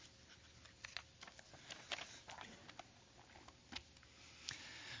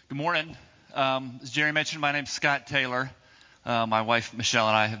Good morning. As Jerry mentioned, my name's Scott Taylor. My wife Michelle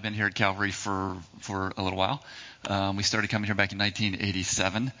and I have been here at Calvary for a little while. We started coming here back in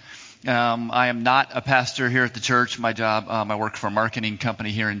 1987. I am not a pastor here at the church. My job, I work for a marketing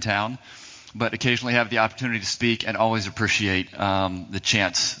company here in town, but occasionally have the opportunity to speak and always appreciate the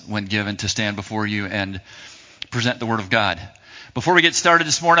chance when given to stand before you and present the Word of God. Before we get started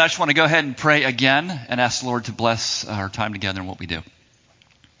this morning, I just want to go ahead and pray again and ask the Lord to bless our time together and what we do.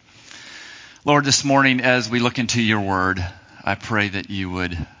 Lord, this morning as we look into your word, I pray that you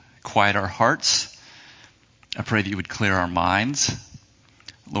would quiet our hearts. I pray that you would clear our minds.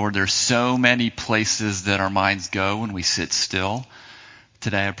 Lord, there's so many places that our minds go when we sit still.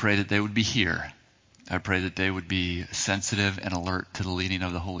 Today I pray that they would be here. I pray that they would be sensitive and alert to the leading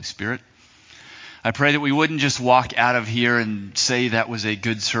of the Holy Spirit. I pray that we wouldn't just walk out of here and say that was a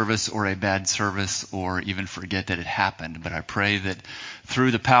good service or a bad service or even forget that it happened. But I pray that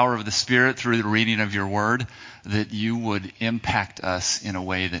through the power of the Spirit, through the reading of your word, that you would impact us in a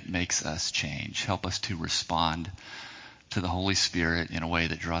way that makes us change. Help us to respond to the Holy Spirit in a way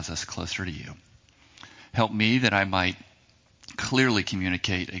that draws us closer to you. Help me that I might clearly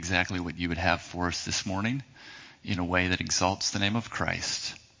communicate exactly what you would have for us this morning in a way that exalts the name of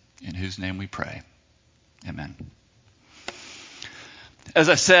Christ, in whose name we pray. Amen. As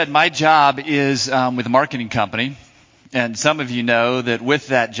I said, my job is with a marketing company, and some of you know that with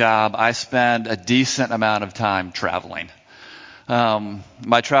that job, I spend a decent amount of time traveling.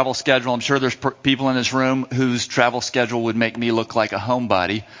 My travel schedule, I'm sure there's people in this room whose travel schedule would make me look like a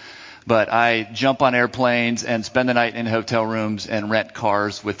homebody, but I jump on airplanes and spend the night in hotel rooms and rent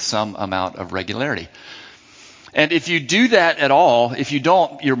cars with some amount of regularity. And if you do that at all, if you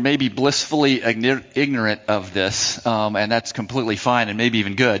don't, you're maybe blissfully ignorant of this, and that's completely fine and maybe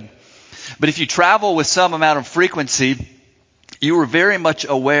even good. But if you travel with some amount of frequency, you are very much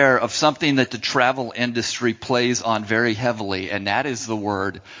aware of something that the travel industry plays on very heavily, and that is the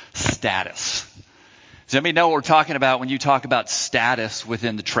word status. Does anybody know what we're talking about when you talk about status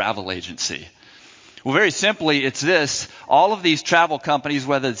within the travel agency? Well, very simply, it's this. All of these travel companies,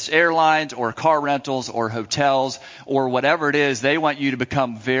 whether it's airlines or car rentals or hotels or whatever it is, they want you to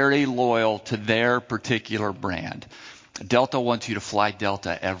become very loyal to their particular brand. Delta wants you to fly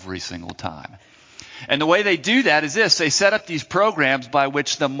Delta every single time. And the way they do that is this. They set up these programs by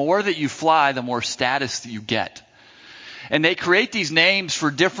which the more that you fly, the more status that you get. And they create these names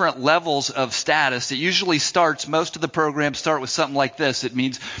for different levels of status. It usually most of the programs start with something like this. It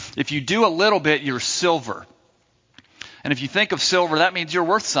means if you do a little bit, you're silver. And if you think of silver, that means you're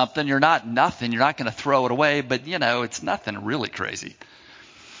worth something. You're not nothing. You're not going to throw it away, but it's nothing really crazy.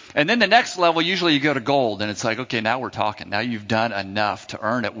 And then the next level, usually you go to gold, and it's like, okay, now we're talking. Now you've done enough to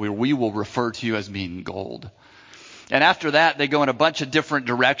earn it, where we will refer to you as being gold. And after that, they go in a bunch of different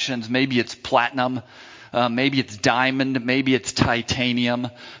directions. Maybe it's platinum. Maybe it's diamond, maybe it's titanium,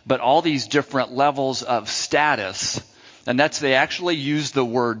 but all these different levels of status, and they actually use the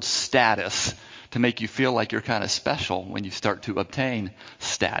word status to make you feel like you're kind of special when you start to obtain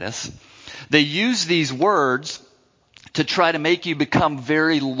status. They use these words to try to make you become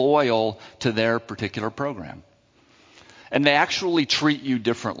very loyal to their particular program. And they actually treat you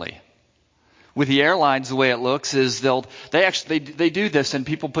differently. With the airlines, the way it looks is they do this, and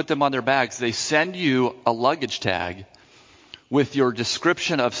people put them on their bags. They send you a luggage tag with your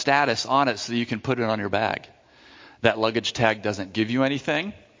description of status on it so that you can put it on your bag. That luggage tag doesn't give you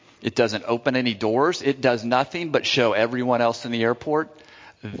anything. It doesn't open any doors. It does nothing but show everyone else in the airport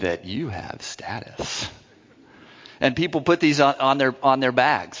that you have status. And people put these on their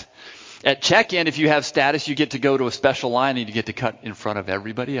bags. At check-in, if you have status, you get to go to a special line and you get to cut in front of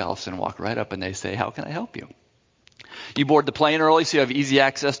everybody else and walk right up, and they say, how can I help you? You board the plane early, so you have easy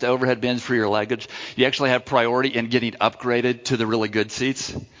access to overhead bins for your luggage. You actually have priority in getting upgraded to the really good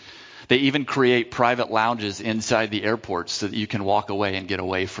seats. They even create private lounges inside the airport so that you can walk away and get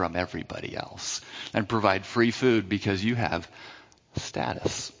away from everybody else and provide free food because you have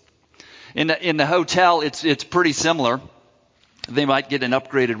status. In the hotel, it's pretty similar. They might get an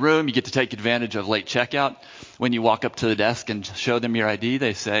upgraded room. You get to take advantage of late checkout. When you walk up to the desk and show them your ID,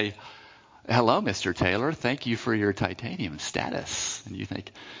 they say, hello, Mr. Taylor. Thank you for your titanium status. And you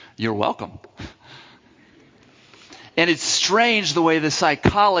think, you're welcome. And it's strange the way the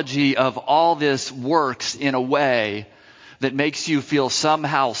psychology of all this works in a way that makes you feel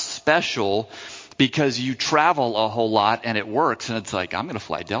somehow special because you travel a whole lot and it works. And it's like, I'm going to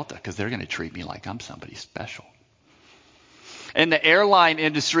fly Delta because they're going to treat me like I'm somebody special. In the airline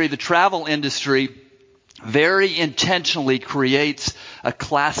industry, the travel industry very intentionally creates a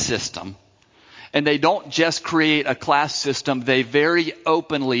class system And they don't just create a class system, they very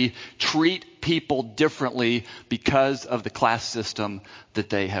openly treat people differently because of the class system that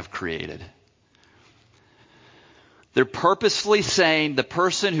they have created. They're purposefully saying the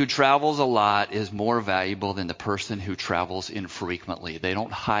person who travels a lot is more valuable than the person who travels infrequently. They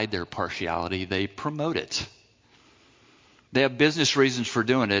don't hide their partiality, they promote it. They have business reasons for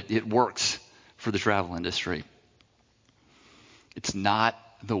doing it. It works for the travel industry. It's not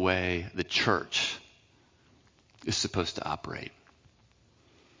the way the church is supposed to operate.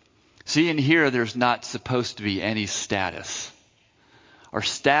 See, in here, there's not supposed to be any status. Our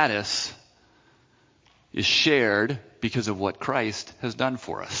status is shared because of what Christ has done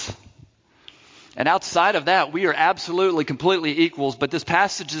for us. And outside of that, we are absolutely, completely equals. But this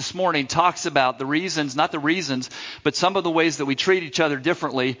passage this morning talks about the reasons, not the reasons, but some of the ways that we treat each other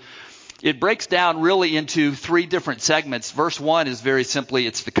differently. It breaks down really into three different segments. Verse 1 is very simply,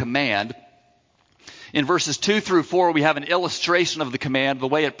 it's the command. In verses 2 through 4, we have an illustration of the command, the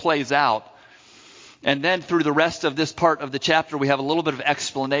way it plays out. And then through the rest of this part of the chapter, we have a little bit of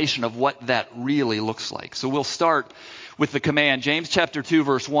explanation of what that really looks like. So we'll start with the command. James chapter 2,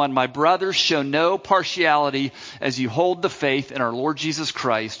 verse 1, "My brothers, show no partiality as you hold the faith in our Lord Jesus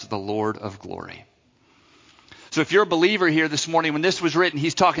Christ, the Lord of glory." So if you're a believer here this morning, when this was written,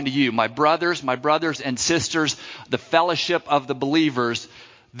 he's talking to you, my brothers and sisters, the fellowship of the believers.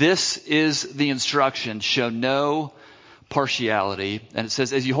 This is the instruction, show no partiality. And it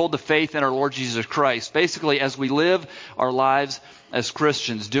says, as you hold the faith in our Lord Jesus Christ, basically as we live our lives as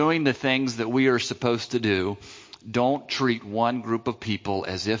Christians, doing the things that we are supposed to do, don't treat one group of people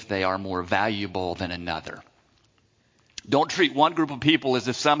as if they are more valuable than another. Don't treat one group of people as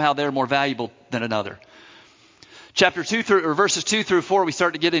if somehow they're more valuable than another. Verses 2 through 4, we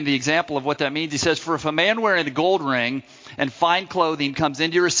start to get into the example of what that means. He says, "For if a man wearing a gold ring and fine clothing comes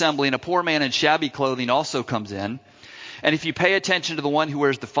into your assembly, and a poor man in shabby clothing also comes in, and if you pay attention to the one who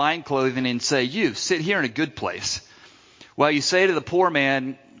wears the fine clothing and say, 'You, sit here in a good place,' while you say to the poor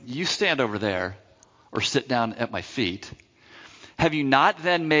man, 'You stand over there,' or 'Sit down at my feet,' have you not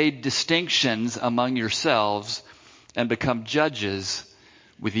then made distinctions among yourselves and become judges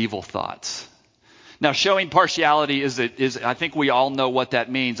with evil thoughts?" Now, showing partiality is, I think we all know what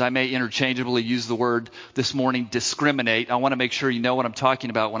that means. I may interchangeably use the word this morning, discriminate. I want to make sure you know what I'm talking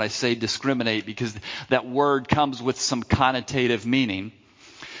about when I say discriminate, because that word comes with some connotative meaning.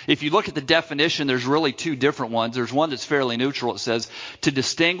 If you look at the definition, there's really two different ones. There's one that's fairly neutral. It says, to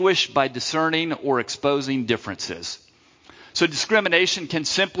distinguish by discerning or exposing differences. So discrimination can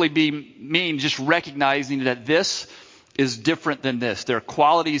simply mean just recognizing that this is different than this. There are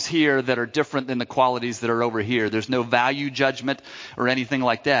qualities here that are different than the qualities that are over here. There's no value judgment or anything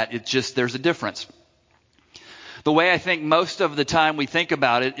like that. It's just there's a difference. The way I think most of the time we think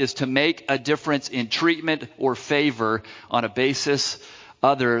about it is to make a difference in treatment or favor on a basis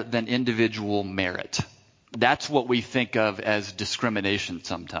other than individual merit. That's what we think of as discrimination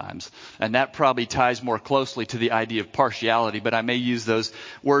sometimes. And that probably ties more closely to the idea of partiality, but I may use those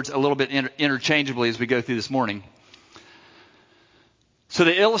words a little bit interchangeably as we go through this morning. So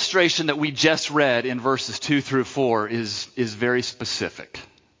the illustration that we just read in verses 2 through 4 is very specific.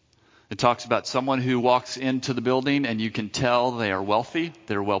 It talks about someone who walks into the building and you can tell they are wealthy,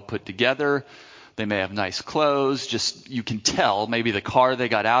 they're well put together, they may have nice clothes, just you can tell, maybe the car they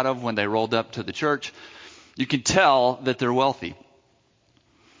got out of when they rolled up to the church, you can tell that they're wealthy.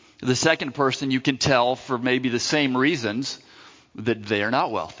 The second person, you can tell for maybe the same reasons that they are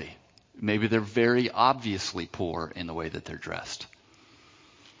not wealthy. Maybe they're very obviously poor in the way that they're dressed.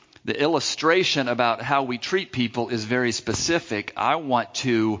 The illustration about how we treat people is very specific. I want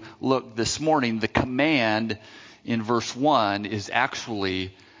to look this morning. The command in verse 1 is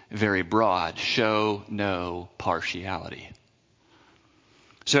actually very broad. Show no partiality.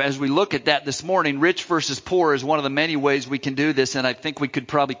 So as we look at that this morning, rich versus poor is one of the many ways we can do this. And I think we could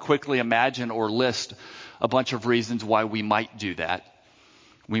probably quickly imagine or list a bunch of reasons why we might do that.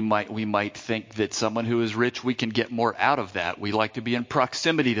 We might think that someone who is rich, we can get more out of that. We like to be in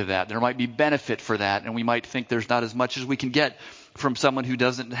proximity to that. There might be benefit for that. And we might think there's not as much as we can get from someone who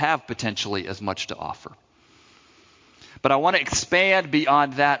doesn't have potentially as much to offer. But I want to expand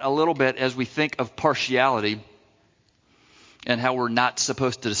beyond that a little bit as we think of partiality and how we're not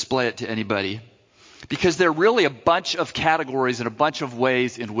supposed to display it to anybody. Because there are really a bunch of categories and a bunch of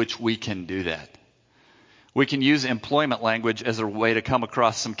ways in which we can do that. We can use employment language as a way to come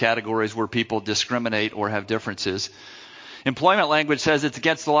across some categories where people discriminate or have differences. Employment language says it's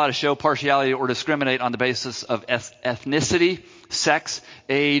against the law to show partiality or discriminate on the basis of ethnicity, sex,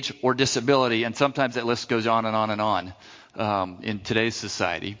 age, or disability. And sometimes that list goes on and on and on in today's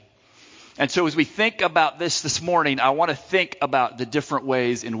society. And so as we think about this morning, I want to think about the different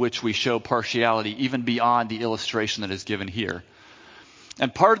ways in which we show partiality, even beyond the illustration that is given here.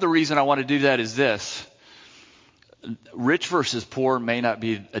 And part of the reason I want to do that is this. Rich versus poor may not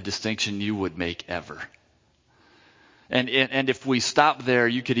be a distinction you would make ever. And if we stop there,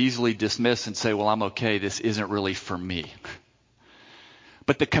 you could easily dismiss and say, well, I'm okay, this isn't really for me.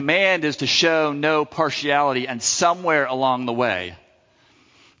 But the command is to show no partiality, and somewhere along the way,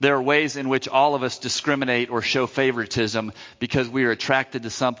 there are ways in which all of us discriminate or show favoritism because we are attracted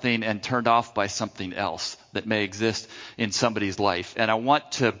to something and turned off by something else that may exist in somebody's life. And I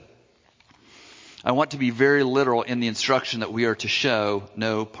want to be very literal in the instruction that we are to show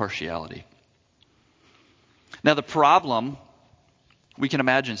no partiality. Now the problem, we can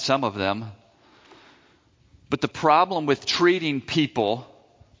imagine some of them, but the problem with treating people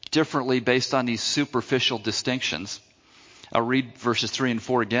differently based on these superficial distinctions, I'll read verses 3 and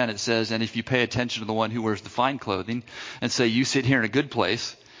 4 again. It says, and if you pay attention to the one who wears the fine clothing and say, you sit here in a good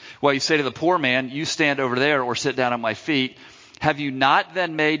place, while you say to the poor man, you stand over there or sit down at my feet, have you not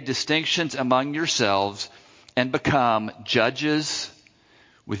then made distinctions among yourselves and become judges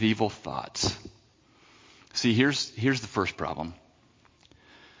with evil thoughts? See, here's the first problem.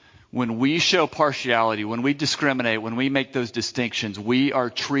 When we show partiality, when we discriminate, when we make those distinctions, we are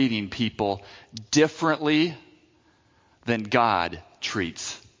treating people differently than God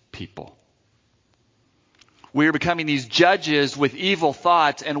treats people. We are becoming these judges with evil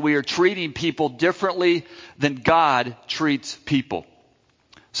thoughts, and we are treating people differently than God treats people.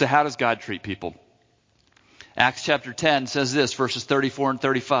 So how does God treat people? Acts chapter 10 says this, verses 34 and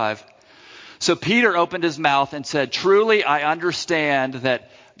 35. So Peter opened his mouth and said, truly I understand that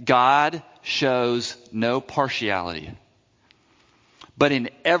God shows no partiality, but in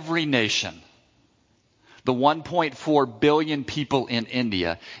every nation, the 1.4 billion people in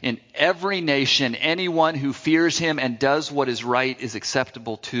India, in every nation, anyone who fears him and does what is right is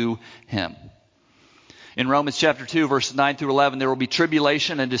acceptable to him. In Romans chapter 2, verses 9 through 11, there will be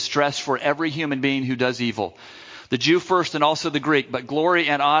tribulation and distress for every human being who does evil. The Jew first and also the Greek, but glory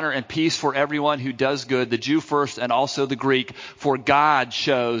and honor and peace for everyone who does good, the Jew first and also the Greek, for God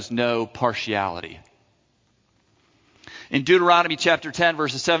shows no partiality. In Deuteronomy chapter 10,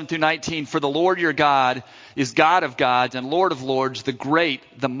 verses 7 through 19, for the Lord your God is God of gods and Lord of lords, the great,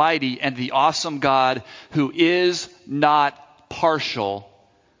 the mighty, and the awesome God who is not partial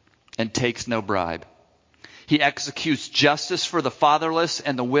and takes no bribe. He executes justice for the fatherless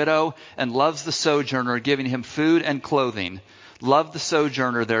and the widow and loves the sojourner, giving him food and clothing. Love the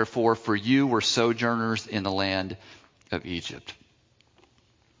sojourner, therefore, for you were sojourners in the land of Egypt.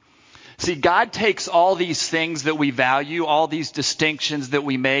 See, God takes all these things that we value, all these distinctions that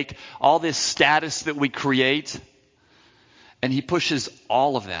we make, all this status that we create, and he pushes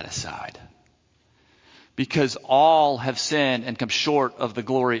all of that aside. Because all have sinned and come short of the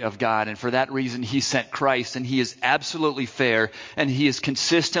glory of God. And for that reason, he sent Christ, and he is absolutely fair, and he is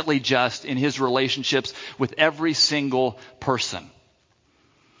consistently just in his relationships with every single person.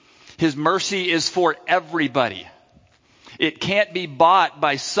 His mercy is for everybody. It can't be bought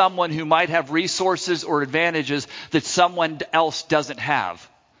by someone who might have resources or advantages that someone else doesn't have.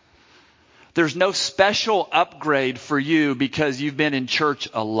 There's no special upgrade for you because you've been in church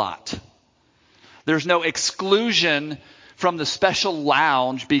a lot. There's no exclusion from the special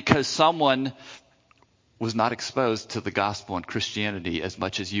lounge because someone was not exposed to the gospel and Christianity as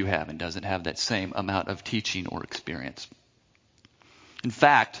much as you have and doesn't have that same amount of teaching or experience. In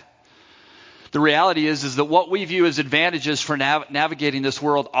fact, the reality is that what we view as advantages for navigating this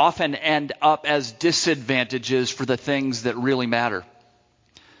world often end up as disadvantages for the things that really matter.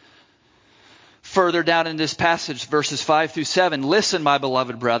 Further down in this passage, verses 5 through 7, listen, my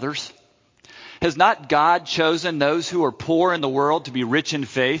beloved brothers. Has not God chosen those who are poor in the world to be rich in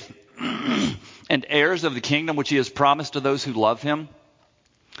faith and heirs of the kingdom which he has promised to those who love him?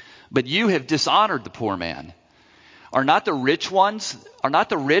 But you have dishonored the poor man. Are not the rich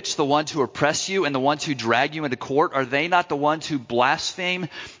the ones who oppress you and the ones who drag you into court? Are they not the ones who blaspheme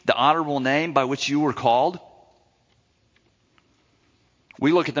the honorable name by which you were called?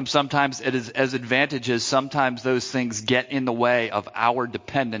 We look at them sometimes as advantages. Sometimes those things get in the way of our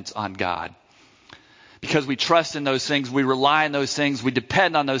dependence on God. Because we trust in those things, we rely on those things, we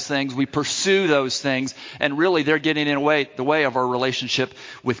depend on those things, we pursue those things, and really they're getting in the way of our relationship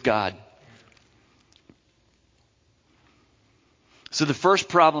with God. So the first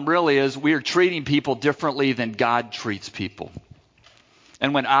problem really is we are treating people differently than God treats people.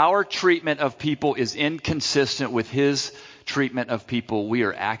 And when our treatment of people is inconsistent with his treatment of people, we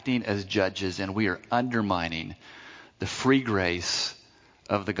are acting as judges and we are undermining the free grace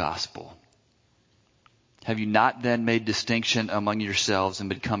of the gospel? Have you not then made distinction among yourselves and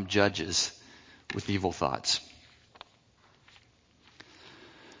become judges with evil thoughts?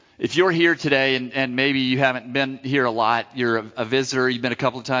 If you're here today and maybe you haven't been here a lot, you're a visitor, you've been a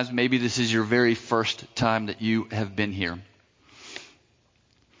couple of times, maybe this is your very first time that you have been here.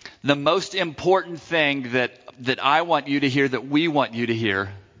 The most important thing that I want you to hear, that we want you to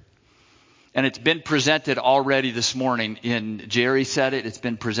hear, and it's been presented already this morning Jerry said it, it's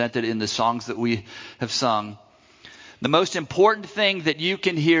been presented in the songs that we have sung. The most important thing that you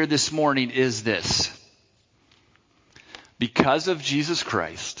can hear this morning is this. Because of Jesus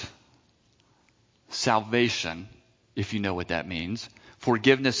Christ, salvation, if you know what that means,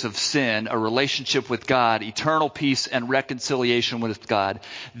 forgiveness of sin, a relationship with God, eternal peace and reconciliation with God.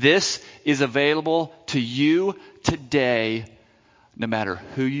 This is available to you today, no matter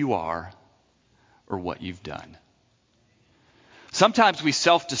who you are or what you've done. Sometimes we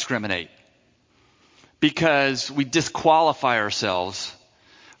self-discriminate because we disqualify ourselves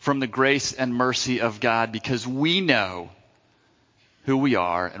from the grace and mercy of God because we know who we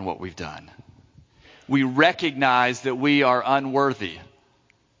are and what we've done. We recognize that we are unworthy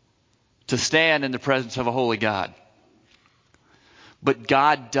to stand in the presence of a holy God. But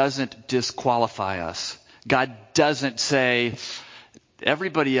God doesn't disqualify us. God doesn't say,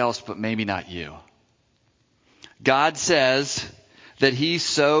 everybody else, but maybe not you. God says that He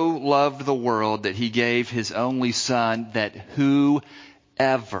so loved the world that He gave His only Son, that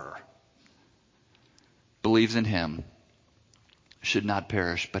whoever believes in Him should not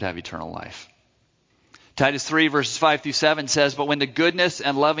perish but have eternal life. Titus 3 verses 5 through 7 says, but when the goodness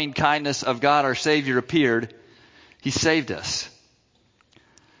and loving kindness of God our Savior appeared, He saved us.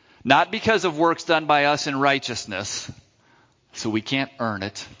 Not because of works done by us in righteousness, so we can't earn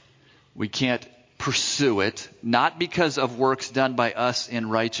it, we can't pursue it, not because of works done by us in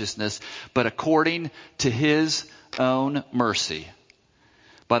righteousness, but according to His own mercy,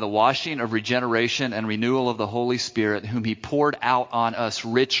 by the washing of regeneration and renewal of the Holy Spirit, whom He poured out on us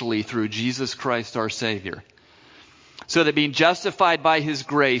richly through Jesus Christ our Savior, so that being justified by His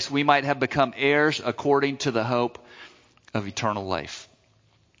grace, we might have become heirs according to the hope of eternal life.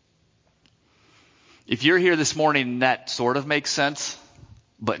 If you're here this morning and that sort of makes sense,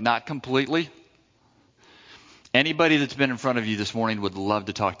 but not completely, anybody that's been in front of you this morning would love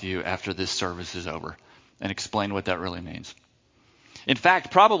to talk to you after this service is over and explain what that really means. In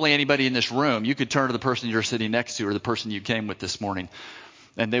fact, probably anybody in this room, you could turn to the person you're sitting next to or the person you came with this morning,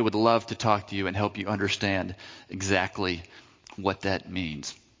 and they would love to talk to you and help you understand exactly what that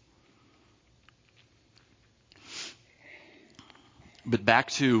means. But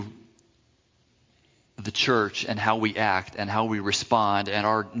back to the church and how we act and how we respond and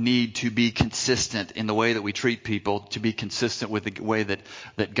our need to be consistent in the way that we treat people, to be consistent with the way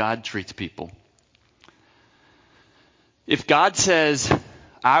that God treats people. If God says,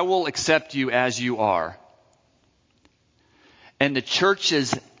 I will accept you as you are, and the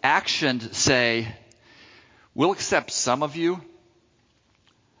church's actions say, we'll accept some of you,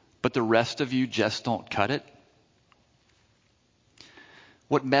 but the rest of you just don't cut it,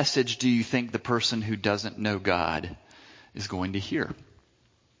 what message do you think the person who doesn't know God is going to hear?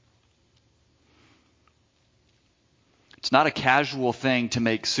 It's not a casual thing to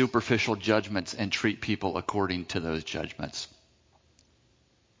make superficial judgments and treat people according to those judgments.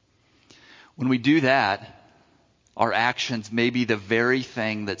 When we do that, our actions may be the very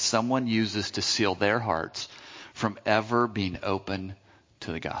thing that someone uses to seal their hearts from ever being open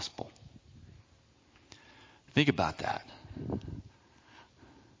to the gospel. Think about that.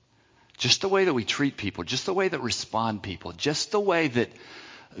 Just the way that we treat people, just the way that respond people, just the way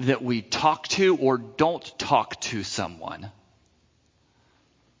that we talk to or don't talk to someone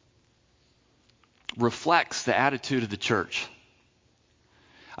reflects the attitude of the church.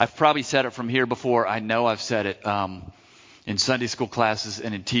 I've probably said it from here before. I know I've said it in Sunday school classes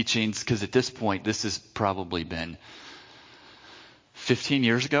and in teachings, because at this point, this has probably been 15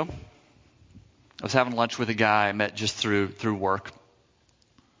 years ago. I was having lunch with a guy I met just through work.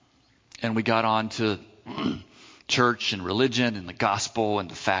 And we got on to church and religion and the gospel and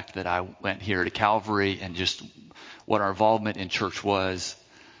the fact that I went here to Calvary and just what our involvement in church was.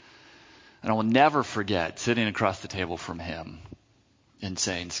 And I will never forget sitting across the table from him and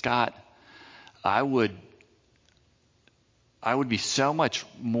saying, Scott, I would be so much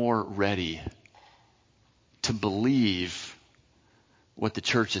more ready to believe what the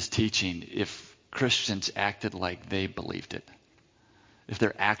church is teaching if Christians acted like they believed it, if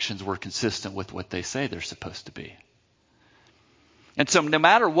their actions were consistent with what they say they're supposed to be. And so no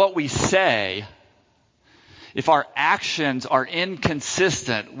matter what we say, if our actions are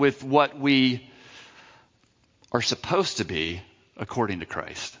inconsistent with what we are supposed to be according to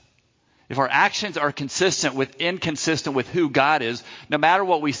Christ. If our actions are inconsistent with who God is, no matter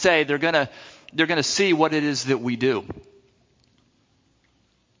what we say, they're going to see what it is that we do.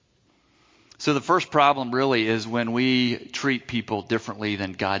 So the first problem really is when we treat people differently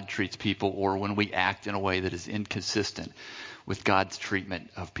than God treats people, or when we act in a way that is inconsistent with God's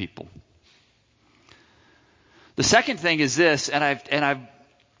treatment of people. The second thing is this, and I've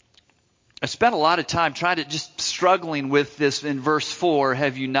spent a lot of time trying to just struggling with this in verse 4.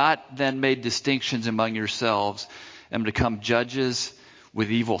 Have you not then made distinctions among yourselves and become judges with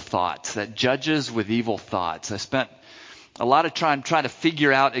evil thoughts? That judges with evil thoughts. I spent a lot of time trying to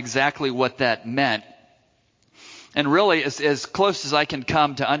figure out exactly what that meant. And really, as close as I can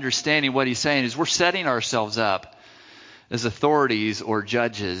come to understanding what he's saying is we're setting ourselves up as authorities or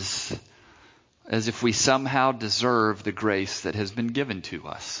judges as if we somehow deserve the grace that has been given to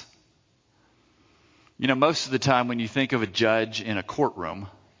us. You know, most of the time when you think of a judge in a courtroom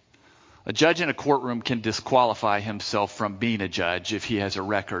can disqualify himself from being a judge if he has a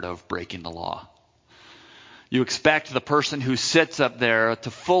record of breaking the law. You expect the person who sits up there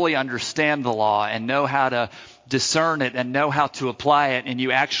to fully understand the law and know how to discern it and know how to apply it, and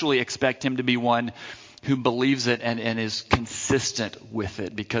you actually expect him to be one who believes it and is consistent with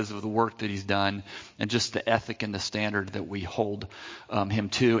it because of the work that he's done and just the ethic and the standard that we hold him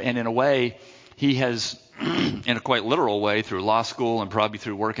to. And in a way, he has, in a quite literal way, through law school and probably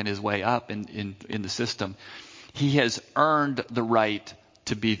through working his way up in the system, he has earned the right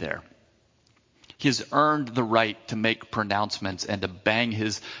to be there. He has earned the right to make pronouncements and to bang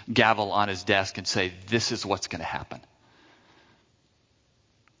his gavel on his desk and say, this is what's going to happen.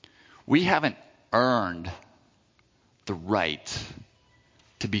 We haven't earned the right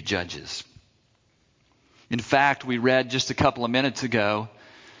to be judges. In fact, we read just a couple of minutes ago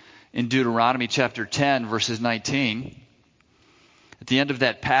in Deuteronomy chapter 10, verses 19, at the end of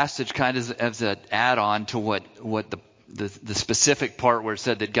that passage, kind of as an add-on to what the specific part where it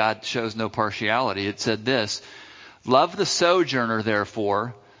said that God shows no partiality, it said this: love the sojourner,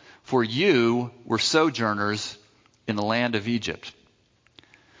 therefore, for you were sojourners in the land of Egypt.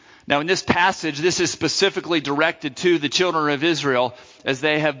 Now, in this passage, this is specifically directed to the children of Israel as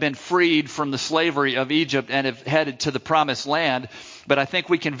they have been freed from the slavery of Egypt and have headed to the promised land. But I think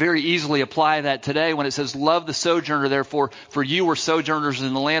we can very easily apply that today when it says, love the sojourner, therefore, for you were sojourners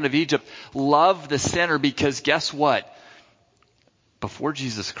in the land of Egypt. Love the sinner, because guess what? Before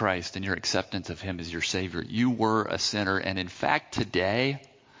Jesus Christ and your acceptance of him as your Savior, you were a sinner. And in fact, today,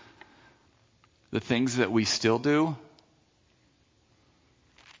 the things that we still do,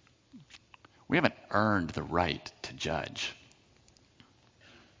 we haven't earned the right to judge.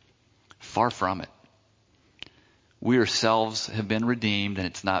 Far from it. We ourselves have been redeemed, and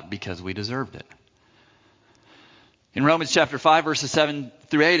it's not because we deserved it. In Romans chapter 5, verses 7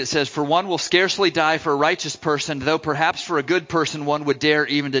 through 8, it says, for one will scarcely die for a righteous person, though perhaps for a good person one would dare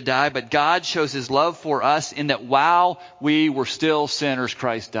even to die. But God shows his love for us in that while we were still sinners,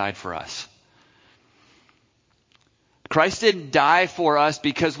 Christ died for us. Christ didn't die for us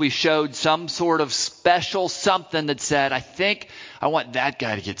because we showed some sort of special something that said, I want that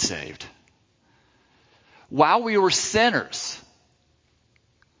guy to get saved. While we were sinners,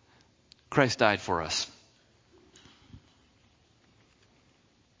 Christ died for us.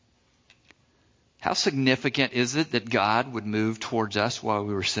 How significant is it that God would move towards us while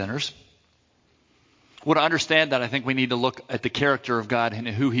we were sinners? Well, to understand that, I think we need to look at the character of God and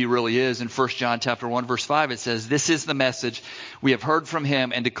who he really is. In 1 John chapter 1, verse 5, it says, this is the message we have heard from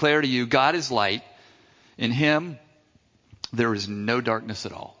him and declare to you, God is light. In him there is no darkness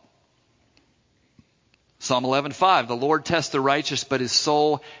at all. Psalm 11:5, the Lord tests the righteous, but his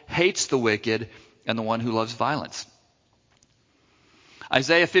soul hates the wicked and the one who loves violence.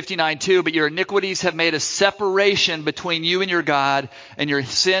 Isaiah 59:2, but your iniquities have made a separation between you and your God, and your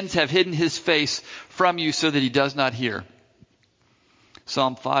sins have hidden his face from you so that he does not hear.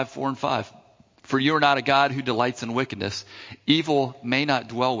 Psalm 5:4 and 5, for you are not a God who delights in wickedness. Evil may not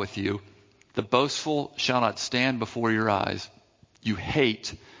dwell with you. The boastful shall not stand before your eyes. You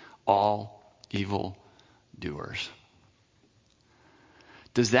hate all evil doers.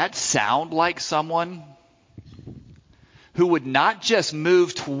 Does that sound like someone who would not just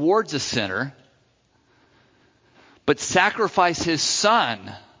move towards a sinner, but sacrifice his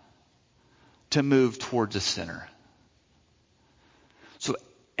son to move towards a sinner? So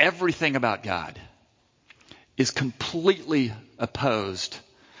everything about God is completely opposed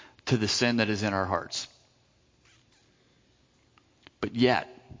to the sin that is in our hearts. But yet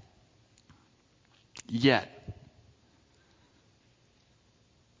Yet,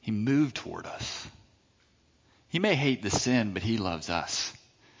 he moved toward us. He may hate the sin, but he loves us.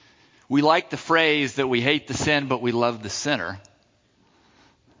 We like the phrase that we hate the sin, but we love the sinner.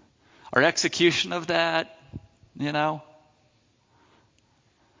 Our execution of that,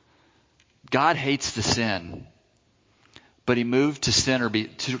 God hates the sin, but he moved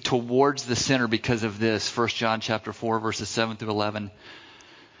towards the sinner because of this. 1 John chapter 4, verses 7 through 11.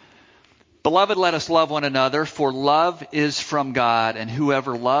 Beloved, let us love one another, for love is from God, and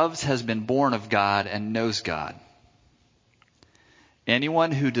whoever loves has been born of God and knows God.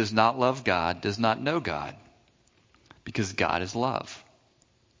 Anyone who does not love God does not know God, because God is love.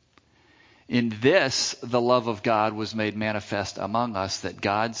 In this, the love of God was made manifest among us, that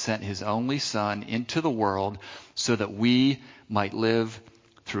God sent his only Son into the world so that we might live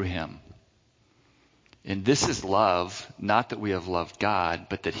through him. And this is love, not that we have loved God,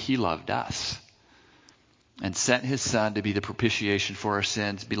 but that he loved us and sent his Son to be the propitiation for our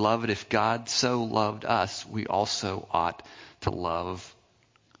sins. Beloved, if God so loved us, we also ought to love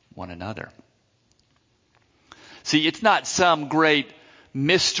one another. See, it's not some great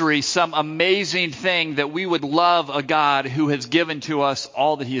mystery, some amazing thing that we would love a God who has given to us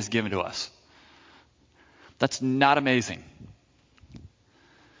all that he has given to us. That's not amazing.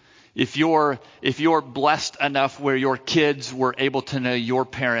 If you're blessed enough where your kids were able to know your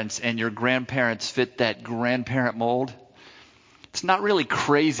parents and your grandparents fit that grandparent mold, it's not really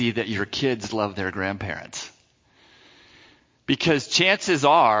crazy that your kids love their grandparents. Because chances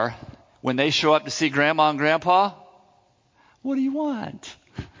are, when they show up to see grandma and grandpa, what do you want?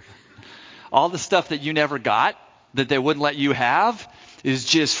 All the stuff that you never got, that they wouldn't let you have, is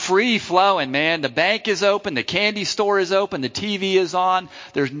just free flowing, man. The bank is open, the candy store is open, the TV is on,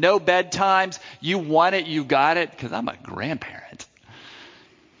 there's no bedtimes. You want it, you got it, because I'm a grandparent.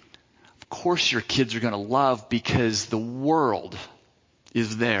 Of course your kids are going to love, because the world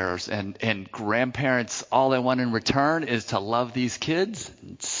is theirs, and grandparents, all they want in return is to love these kids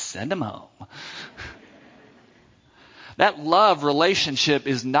and send them home. That love relationship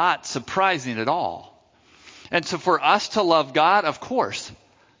is not surprising at all. And so for us to love God, of course,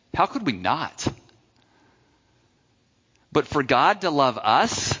 how could we not? But for God to love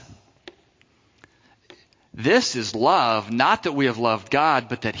us, this is love, not that we have loved God,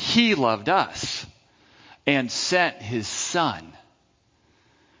 but that he loved us and sent his Son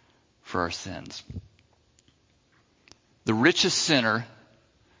for our sins. The richest sinner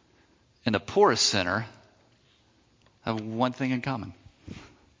and the poorest sinner have one thing in common.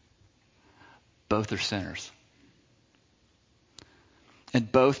 Both are sinners. And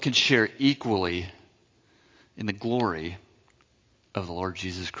both can share equally in the glory of the Lord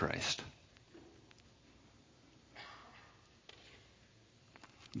Jesus Christ.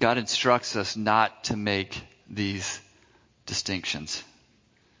 God instructs us not to make these distinctions.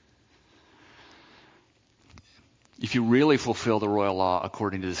 If you really fulfill the royal law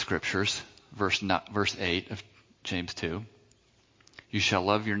according to the scriptures, verse 8 of James 2, you shall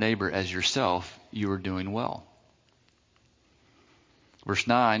love your neighbor as yourself, you are doing well. Verse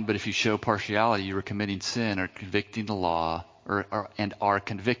 9, but if you show partiality, you are committing sin or convicting the law, and are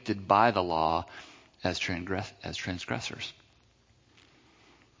convicted by the law as transgressors.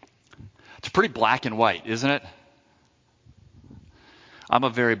 It's pretty black and white, isn't it? I'm a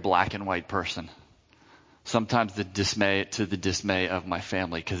very black and white person. Sometimes the dismay of my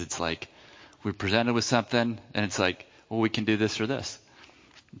family, because it's like we're presented with something and it's like, well, we can do this or this.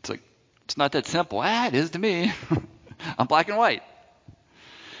 It's like, it's not that simple. It is to me. I'm black and white.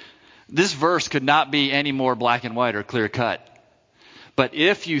 This verse could not be any more black and white or clear cut. But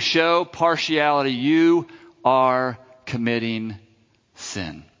if you show partiality, you are committing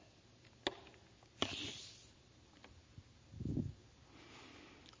sin.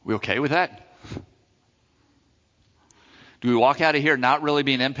 We okay with that? Do we walk out of here not really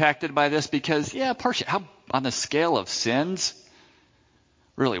being impacted by this? Because, how on the scale of sins,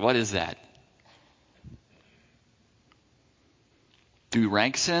 really, what is that? Do we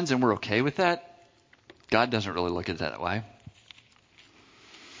rank sins and we're okay with that? God doesn't really look at it that way.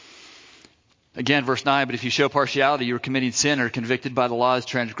 Again, verse 9, but if you show partiality, you are committing sin or convicted by the law as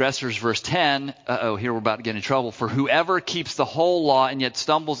transgressors. Verse 10, here we're about to get in trouble. For whoever keeps the whole law and yet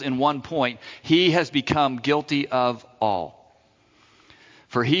stumbles in one point, he has become guilty of all.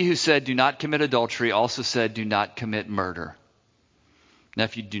 For he who said, do not commit adultery, also said, do not commit murder. Now,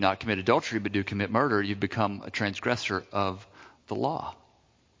 if you do not commit adultery but do commit murder, you've become a transgressor of the law.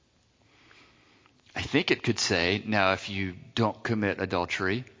 I think it could say, now, if you don't commit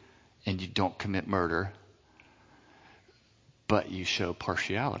adultery and you don't commit murder, but you show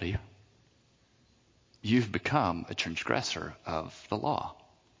partiality, you've become a transgressor of the law.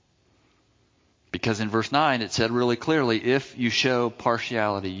 Because in verse 9 it said really clearly, if you show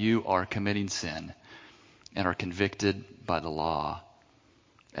partiality, you are committing sin and are convicted by the law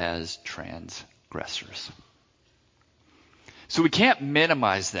as transgressors. So we can't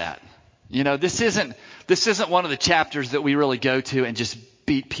minimize that. This isn't one of the chapters that we really go to and just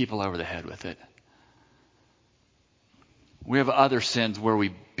beat people over the head with it. We have other sins where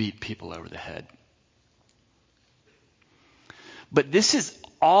we beat people over the head. But this is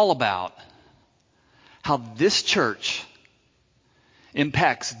all about how this church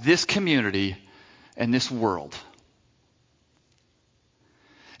impacts this community and this world.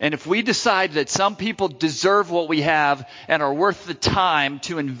 And if we decide that some people deserve what we have and are worth the time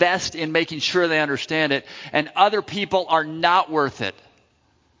to invest in making sure they understand it, and other people are not worth it,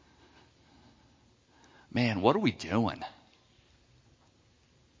 man, what are we doing?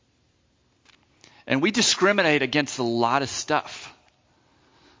 And we discriminate against a lot of stuff.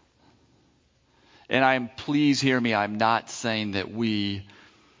 And please hear me, I'm not saying that we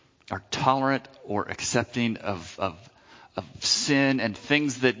are tolerant or accepting of sin and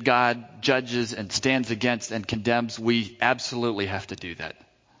things that God judges and stands against and condemns. We absolutely have to do that.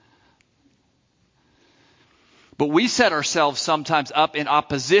 But we set ourselves sometimes up in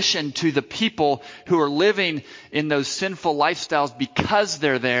opposition to the people who are living in those sinful lifestyles because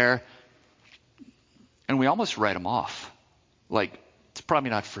they're there, and we almost write them off. Like, it's probably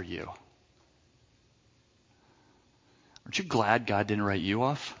not for you. Aren't you glad God didn't write you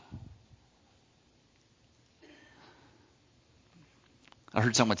off? I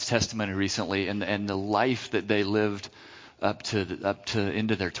heard someone's testimony recently, and the life that they lived up to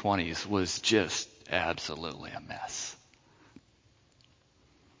into their 20s was just absolutely a mess.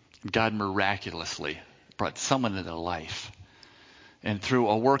 God miraculously brought someone into their life, and through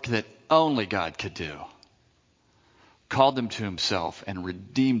a work that only God could do, called them to himself and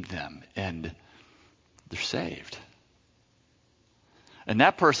redeemed them, and they're saved. And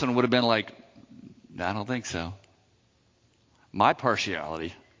that person would have been like, I don't think so. My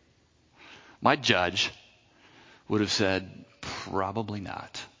partiality, my judge, would have said, probably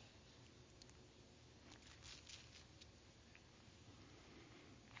not.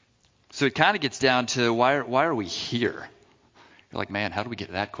 So it kind of gets down to why are we here? You're like, man, how do we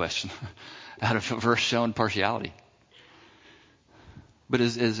get that question out of a verse showing partiality? But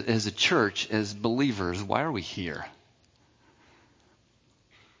as a church, as believers, why are we here?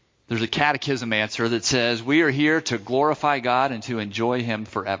 There's a catechism answer that says, we are here to glorify God and to enjoy him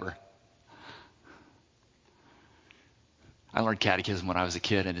forever. I learned catechism when I was a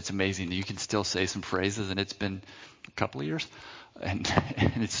kid, and it's amazing. You can still say some phrases, and it's been a couple of years, and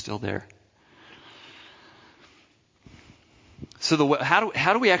it's still there. So how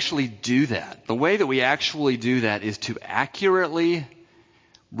do we actually do that? The way that we actually do that is to accurately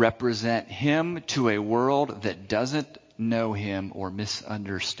represent him to a world that doesn't know him or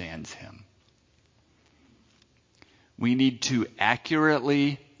misunderstands him. We need to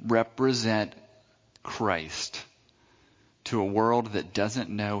accurately represent Christ to a world that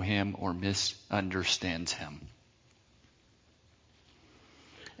doesn't know him or misunderstands him.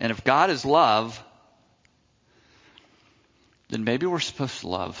 And if God is love, then maybe we're supposed to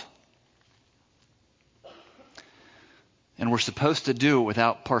love. And we're supposed to do it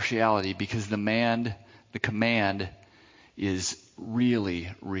without partiality, because the command is really,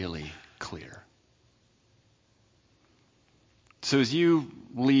 really clear. So as you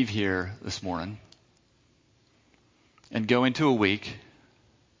leave here this morning and go into a week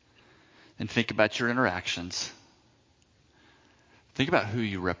and think about your interactions, think about who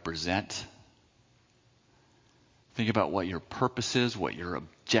you represent. Think about what your purpose is, what your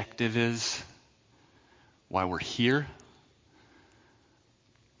objective is, why we're here.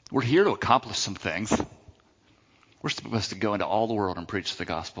 We're here to accomplish some things. We're supposed to go into all the world and preach the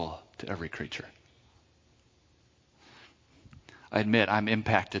gospel to every creature. I admit I'm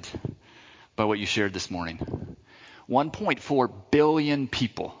impacted by what you shared this morning. 1.4 billion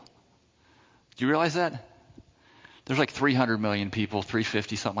people. Do you realize that? There's like 300 million people,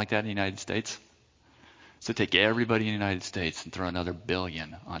 350, something like that in the United States. So take everybody in the United States and throw another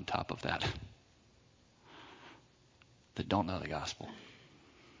billion on top of that don't know the gospel.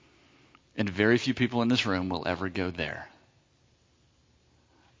 And very few people in this room will ever go there.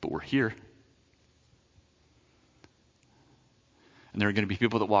 But we're here. And there are going to be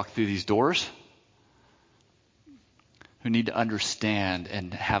people that walk through these doors who need to understand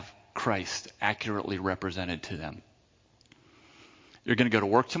and have Christ accurately represented to them. You're going to go to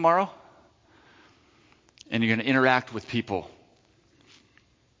work tomorrow, and you're going to interact with people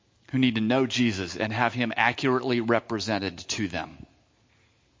who need to know Jesus and have him accurately represented to them.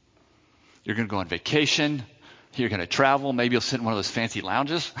 You're going to go on vacation. You're going to travel. Maybe you'll sit in one of those fancy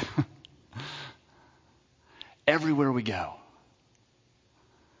lounges. Everywhere we go,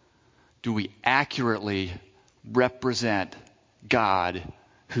 do we accurately represent God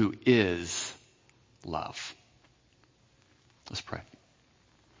who is love? Let's pray.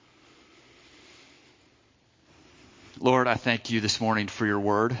 Lord, I thank you this morning for your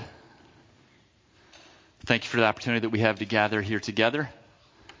word. Thank you for the opportunity that we have to gather here together.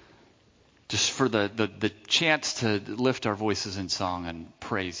 Just for the chance to lift our voices in song and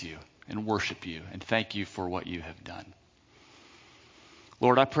praise you and worship you and thank you for what you have done.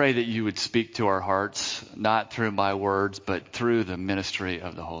 Lord, I pray that you would speak to our hearts, not through my words, but through the ministry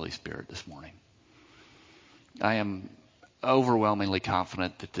of the Holy Spirit this morning. I am overwhelmingly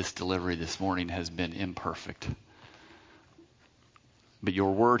confident that this delivery this morning has been imperfect. But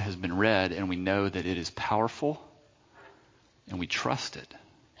your word has been read, and we know that it is powerful, and we trust it.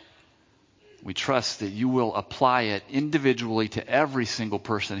 We trust that you will apply it individually to every single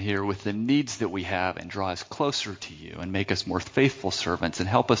person here with the needs that we have and draw us closer to you and make us more faithful servants and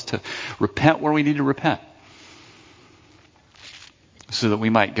help us to repent where we need to repent so that we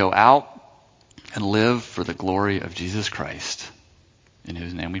might go out and live for the glory of Jesus Christ, in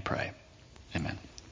whose name we pray. Amen.